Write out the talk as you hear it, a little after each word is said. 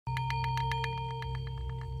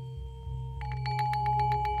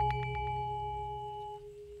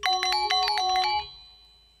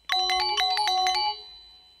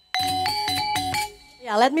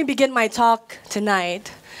Yeah, let me begin my talk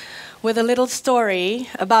tonight with a little story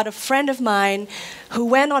about a friend of mine who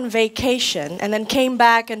went on vacation and then came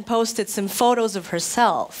back and posted some photos of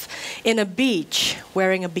herself in a beach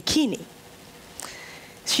wearing a bikini.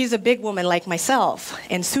 She's a big woman like myself,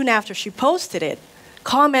 and soon after she posted it,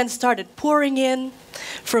 comments started pouring in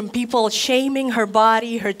from people shaming her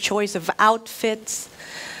body, her choice of outfits.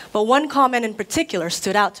 But one comment in particular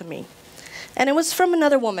stood out to me, and it was from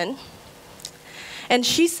another woman. And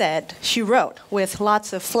she wrote with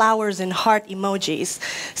lots of flowers and heart emojis,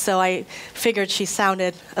 so I figured she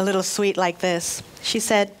sounded a little sweet like this. She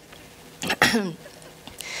said,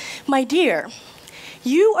 "My dear,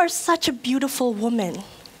 you are such a beautiful woman,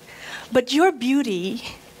 but your beauty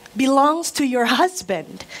belongs to your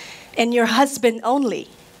husband, and your husband only.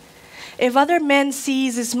 If other men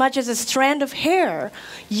sees as much as a strand of hair,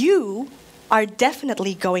 you are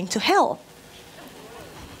definitely going to hell."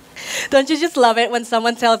 Don't you just love it when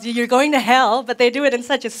someone tells you you're going to hell, but they do it in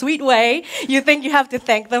such a sweet way, you think you have to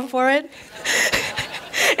thank them for it?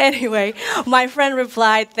 Anyway, my friend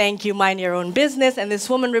replied, "Thank you, mind your own business." And this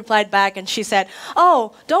woman replied back and she said,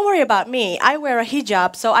 "Oh, don't worry about me. I wear a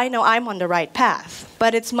hijab, so I know I'm on the right path.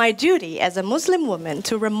 But it's my duty as a Muslim woman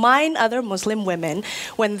to remind other Muslim women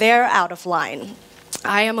when they're out of line.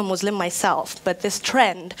 I am a Muslim myself, but this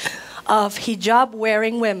trend of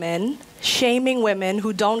hijab-wearing women, shaming women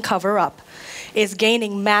who don't cover up, is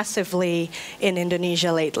gaining massively in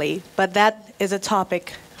Indonesia lately. But that is a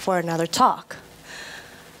topic for another talk."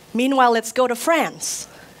 Meanwhile, let's go to France.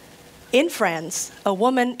 In France, a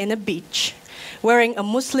woman in a beach wearing a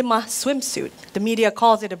Muslimah swimsuit. The media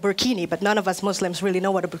calls it a burkini, but none of us Muslims really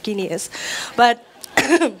know what a burkini is. But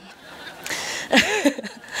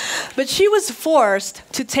But she was forced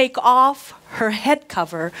to take off her head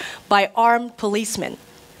cover by armed policemen.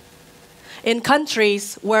 In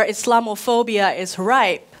countries where Islamophobia is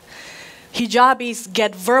ripe, hijabis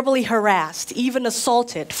get verbally harassed, even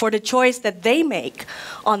assaulted, for the choice that they make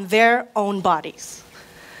on their own bodies.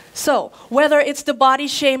 So, whether it's the body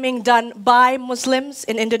shaming done by Muslims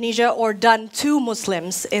in Indonesia or done to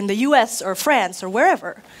Muslims in the US or France or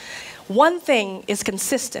wherever, one thing is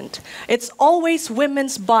consistent. It's always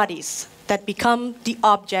women's bodies that become the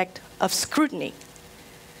object of scrutiny.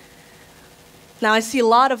 Now, I see a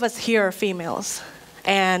lot of us here are females,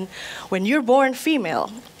 and when you're born female,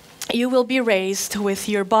 you will be raised with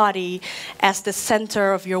your body as the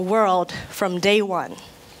center of your world from day one.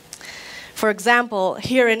 For example,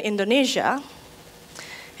 here in Indonesia,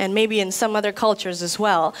 and maybe in some other cultures as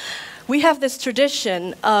well, we have this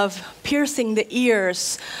tradition of piercing the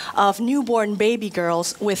ears of newborn baby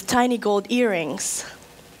girls with tiny gold earrings.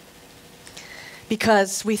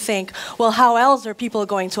 Because we think, well, how else are people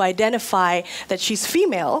going to identify that she's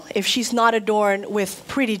female if she's not adorned with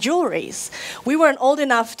pretty jewelries? We weren't old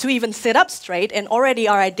enough to even sit up straight, and already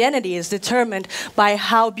our identity is determined by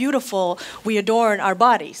how beautiful we adorn our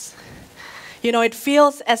bodies. You know, it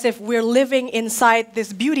feels as if we're living inside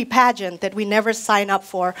this beauty pageant that we never sign up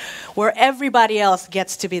for, where everybody else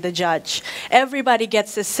gets to be the judge. Everybody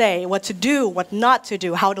gets to say what to do, what not to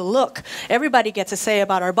do, how to look. Everybody gets to say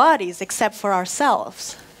about our bodies except for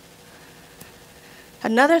ourselves.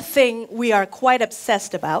 Another thing we are quite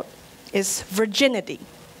obsessed about is virginity.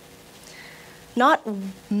 Not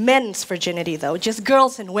men's virginity, though, just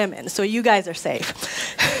girls and women, so you guys are safe.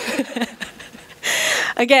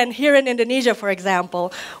 Again, here in Indonesia, for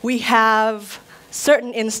example, we have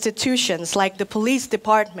certain institutions like the police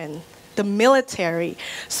department, the military,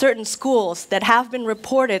 certain schools that have been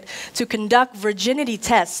reported to conduct virginity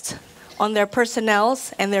tests on their personnel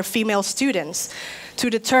and their female students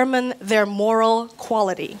to determine their moral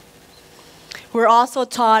quality. We're also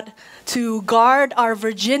taught to guard our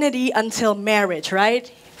virginity until marriage,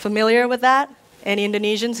 right? Familiar with that? Any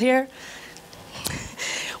Indonesians here?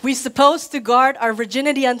 We're supposed to guard our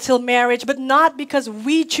virginity until marriage, but not because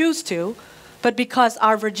we choose to, but because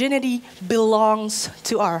our virginity belongs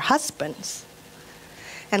to our husbands.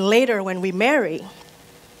 And later, when we marry,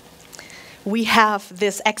 we have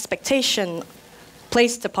this expectation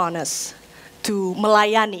placed upon us to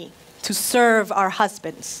melayani, to serve our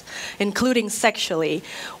husbands, including sexually,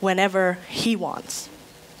 whenever he wants.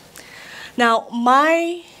 Now,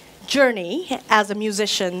 my journey as a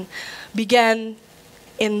musician began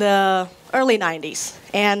in the early 90s.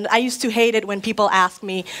 And I used to hate it when people asked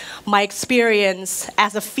me my experience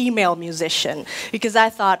as a female musician, because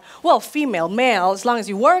I thought, well, female, male, as long as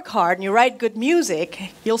you work hard and you write good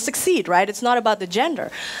music, you'll succeed, right? It's not about the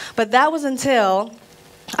gender. But that was until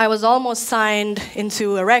I was almost signed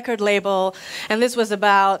into a record label, and this was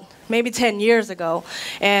about maybe 10 years ago.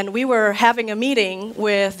 And we were having a meeting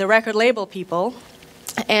with the record label people,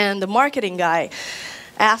 And the marketing guy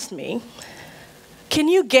asked me, can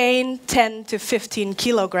you gain 10 to 15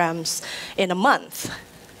 kilograms in a month?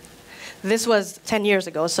 This was 10 years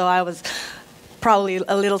ago, so I was probably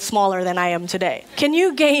a little smaller than I am today. Can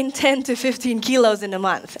you gain 10 to 15 kilos in a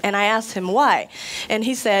month? And I asked him why. And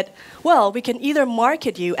he said, well, we can either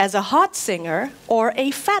market you as a hot singer or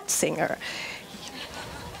a fat singer.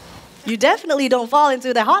 You definitely don't fall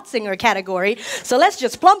into the hot singer category, so let's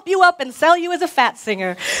just plump you up and sell you as a fat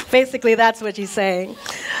singer. Basically, that's what he's saying.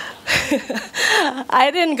 I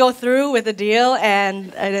didn't go through with the deal,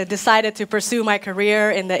 and I decided to pursue my career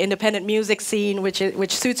in the independent music scene,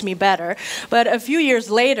 which suits me better. But a few years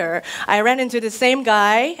later, I ran into the same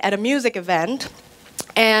guy at a music event,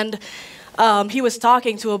 and he was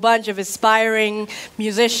talking to a bunch of aspiring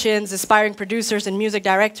musicians, aspiring producers, and music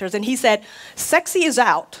directors, and he said, "Sexy is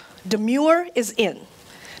out. Demure is in.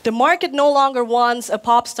 The market no longer wants a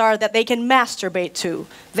pop star that they can masturbate to.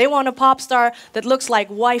 They want a pop star that looks like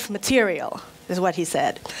wife material," is what he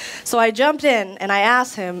said. So I jumped in and I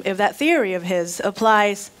asked him if that theory of his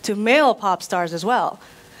applies to male pop stars as well.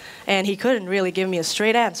 And he couldn't really give me a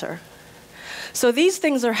straight answer. So these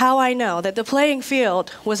things are how I know that the playing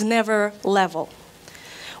field was never level.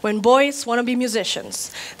 When boys want to be musicians,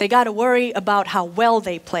 they got to worry about how well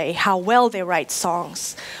they play, how well they write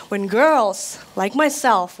songs. When girls, like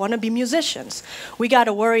myself, want to be musicians, we got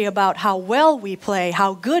to worry about how well we play,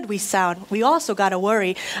 how good we sound. We also got to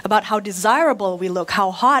worry about how desirable we look, how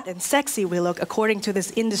hot and sexy we look according to this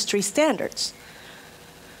industry standards.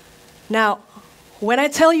 Now, when I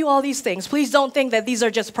tell you all these things, please don't think that these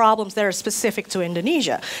are just problems that are specific to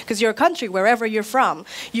Indonesia, because your country, wherever you're from,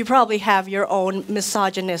 you probably have your own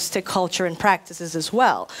misogynistic culture and practices as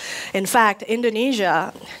well. In fact,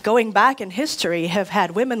 Indonesia, going back in history, have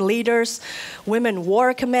had women leaders, women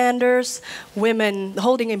war commanders, women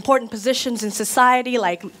holding important positions in society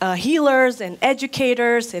like healers and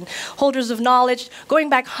educators and holders of knowledge,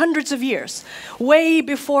 going back hundreds of years, way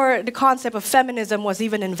before the concept of feminism was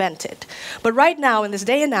even invented. But right now, in this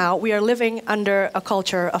day and now, we are living under a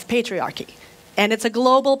culture of patriarchy, and it's a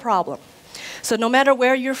global problem. So no matter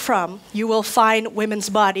where you're from, you will find women's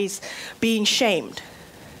bodies being shamed,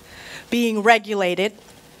 being regulated,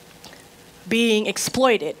 being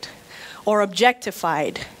exploited, or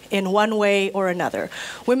objectified in one way or another.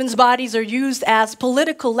 Women's bodies are used as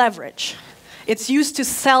political leverage. It's used to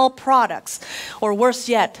sell products, or worse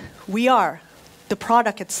yet, we are the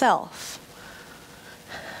product itself.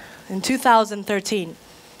 In 2013,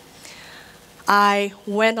 I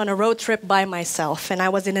went on a road trip by myself, and I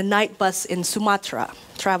was in a night bus in Sumatra,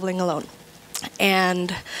 traveling alone.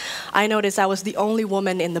 And I noticed I was the only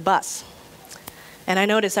woman in the bus. And I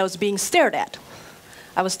noticed I was being stared at.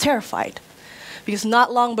 I was terrified, because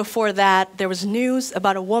not long before that, there was news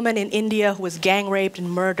about a woman in India who was gang raped and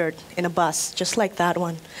murdered in a bus, just like that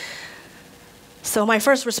one. So my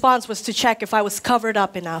first response was to check if I was covered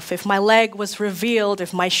up enough, if my leg was revealed,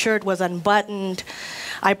 if my shirt was unbuttoned.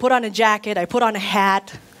 I put on a jacket, I put on a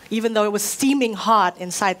hat, even though it was steaming hot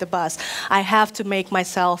inside the bus. I have to make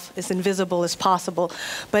myself as invisible as possible.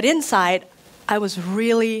 But inside, I was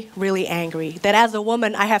really, really angry that as a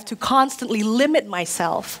woman, I have to constantly limit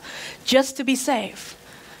myself just to be safe.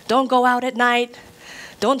 Don't go out at night,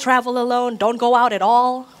 don't travel alone, don't go out at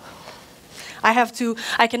all.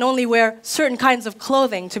 I can only wear certain kinds of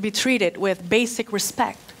clothing to be treated with basic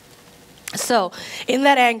respect. So, in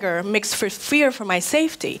that anger, mixed with fear for my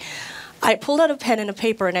safety, I pulled out a pen and a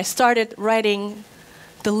paper and I started writing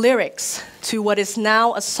the lyrics to what is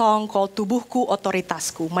now a song called Tubuhku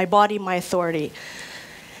Otoritasku, My Body, My Authority.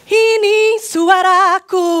 Ini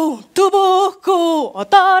suaraku, tubuhku,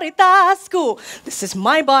 otoritasku. This is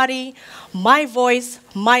my body, my voice,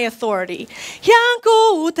 my authority. Yang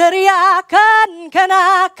ku teriakan,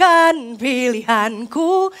 kenakan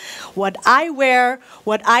pilihanku. What I wear,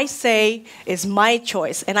 what I say is my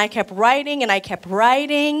choice. And I kept writing and I kept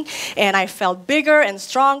writing, and I felt bigger and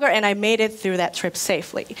stronger, and I made it through that trip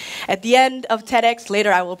safely. At the end of TEDx,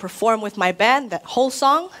 later I will perform with my band that whole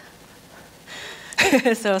song.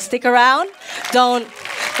 So stick around, don't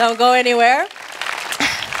go anywhere.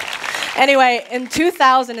 Anyway, in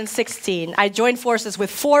 2016, I joined forces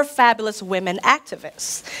with 4 fabulous women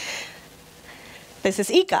activists. This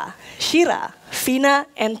is Ika, Shira, Fina,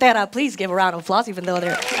 and Tera. Please give a round of applause, even though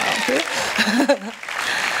they're...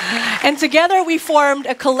 And together we formed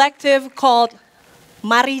a collective called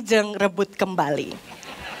Mari Jeng Rebut Kembali,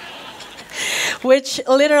 which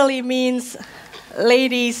literally means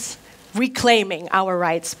ladies reclaiming our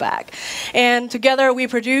rights back. And together we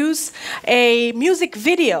produce a music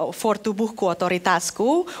video for Tubuhku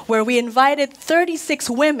Otoritasku, where we invited 36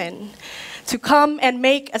 women to come and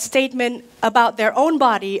make a statement about their own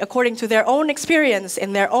body according to their own experience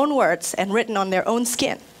in their own words and written on their own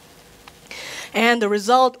skin. And the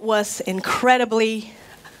result was incredibly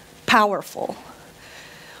powerful.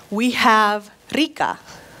 We have Rika,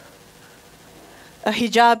 a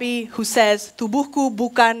hijabi who says, "Tubuhku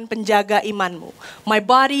bukan penjaga imanmu." My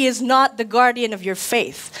body is not the guardian of your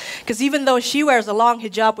faith. Because even though she wears a long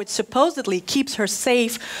hijab which supposedly keeps her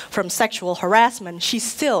safe from sexual harassment, she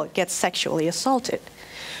still gets sexually assaulted.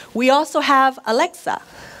 We also have Alexa,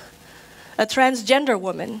 a transgender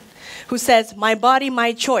woman who says, "My body,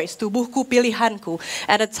 my choice, tubuhku pilihanku."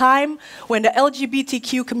 At a time when the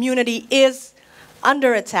LGBTQ community is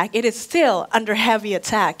under attack, it is still under heavy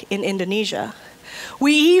attack in Indonesia.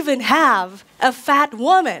 We even have a fat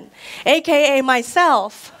woman, aka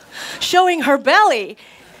myself, showing her belly,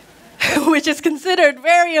 which is considered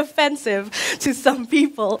very offensive to some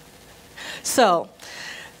people. So,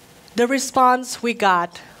 the response we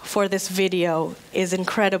got for this video is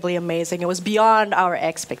incredibly amazing. It was beyond our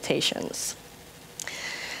expectations.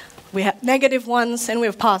 We have negative ones and we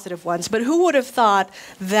have positive ones, but who would have thought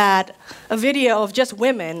that a video of just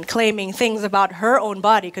women claiming things about her own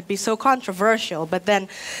body could be so controversial? But then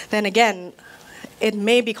again, it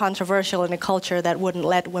may be controversial in a culture that wouldn't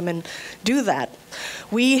let women do that.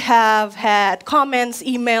 We have had comments,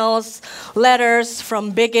 emails, letters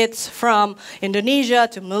from bigots from Indonesia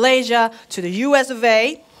to Malaysia to the US of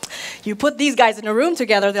A. You put these guys in a room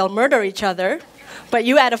together, they'll murder each other. But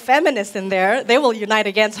you add a feminist in there, they will unite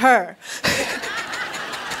against her.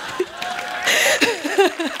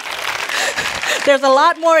 There's a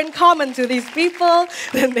lot more in common to these people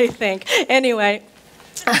than they think. Anyway.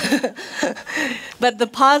 But the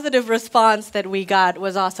positive response that we got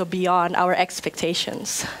was also beyond our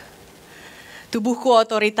expectations. Tubuhku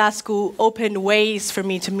Otoritasku opened ways for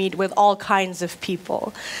me to meet with all kinds of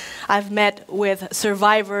people. I've met with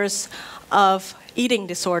survivors of eating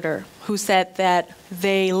disorder who said that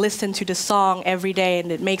they listen to the song every day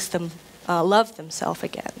and it makes them love themselves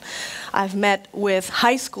again. I've met with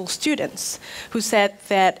high school students who said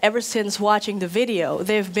that ever since watching the video,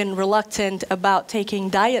 they've been reluctant about taking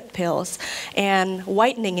diet pills and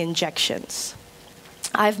whitening injections.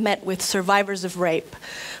 I've met with survivors of rape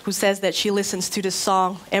who says that she listens to the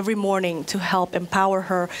song every morning to help empower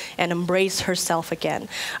her and embrace herself again.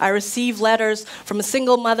 I received letters from a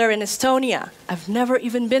single mother in Estonia. I've never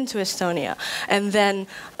even been to Estonia. And then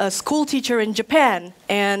a school teacher in Japan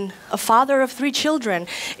and a father of 3 children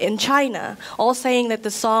in China, all saying that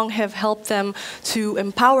the song have helped them to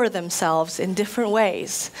empower themselves in different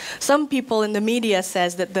ways. Some people in the media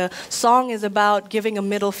says that the song is about giving a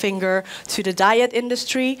middle finger to the diet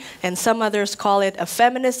industry, and some others call it a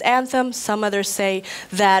feminist anthem. Some others say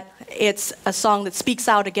that it's a song that speaks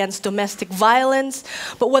out against domestic violence.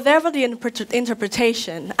 But whatever the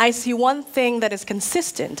interpretation, I see one thing that is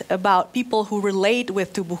consistent about people who relate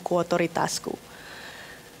with Tubuhku Otoritasku.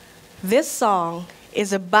 This song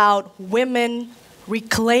is about women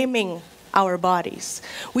reclaiming our bodies.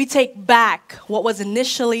 We take back what was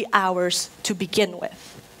initially ours to begin with.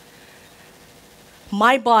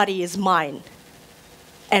 My body is mine,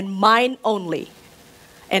 and mine only.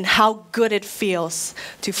 And how good it feels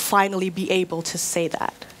to finally be able to say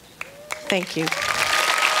that. Thank you.